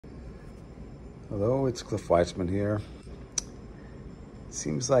Hello, it's Cliff Weitzman here. It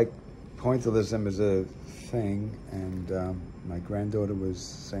seems like pointillism is a thing, and my granddaughter was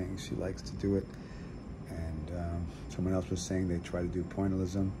saying she likes to do it, and someone else was saying they try to do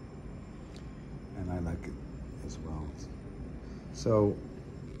pointillism, and I like it as well. So,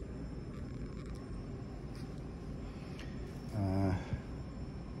 how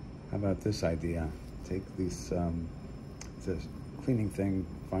about this idea? Take these, it's a cleaning thing,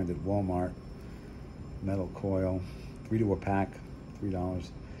 find it at Walmart, metal coil, 3 to a pack, $3,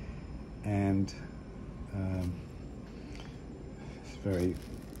 and it's a very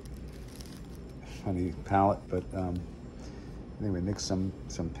funny palette, but anyway, mix some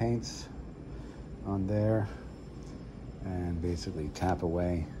paints on there and basically tap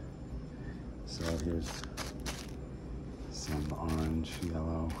away. So here's some orange,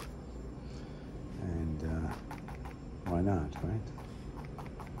 yellow, and why not, right?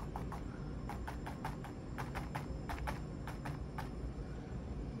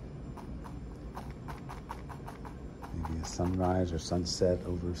 Maybe a sunrise or sunset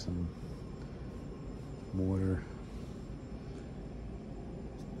over some water.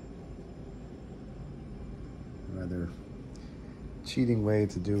 Rather cheating way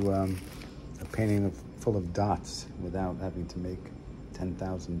to do a painting full of dots without having to make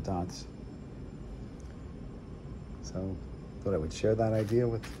 10,000 dots. So thought I would share that idea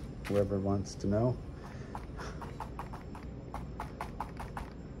with whoever wants to know.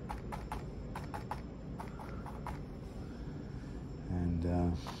 And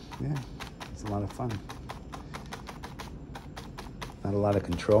yeah, it's a lot of fun. Not a lot of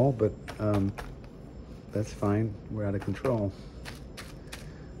control, but that's fine. We're out of control.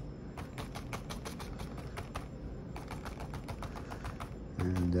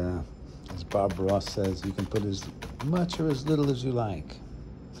 And as Bob Ross says, you can put as much or as little as you like.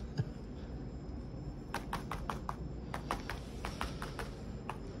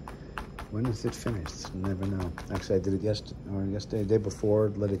 When is it finished? You never know. Actually, I did it yesterday, the day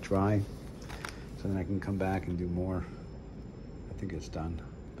before, let it dry, so then I can come back and do more. I think it's done,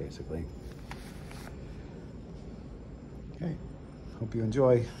 basically. Okay, hope you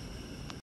enjoy.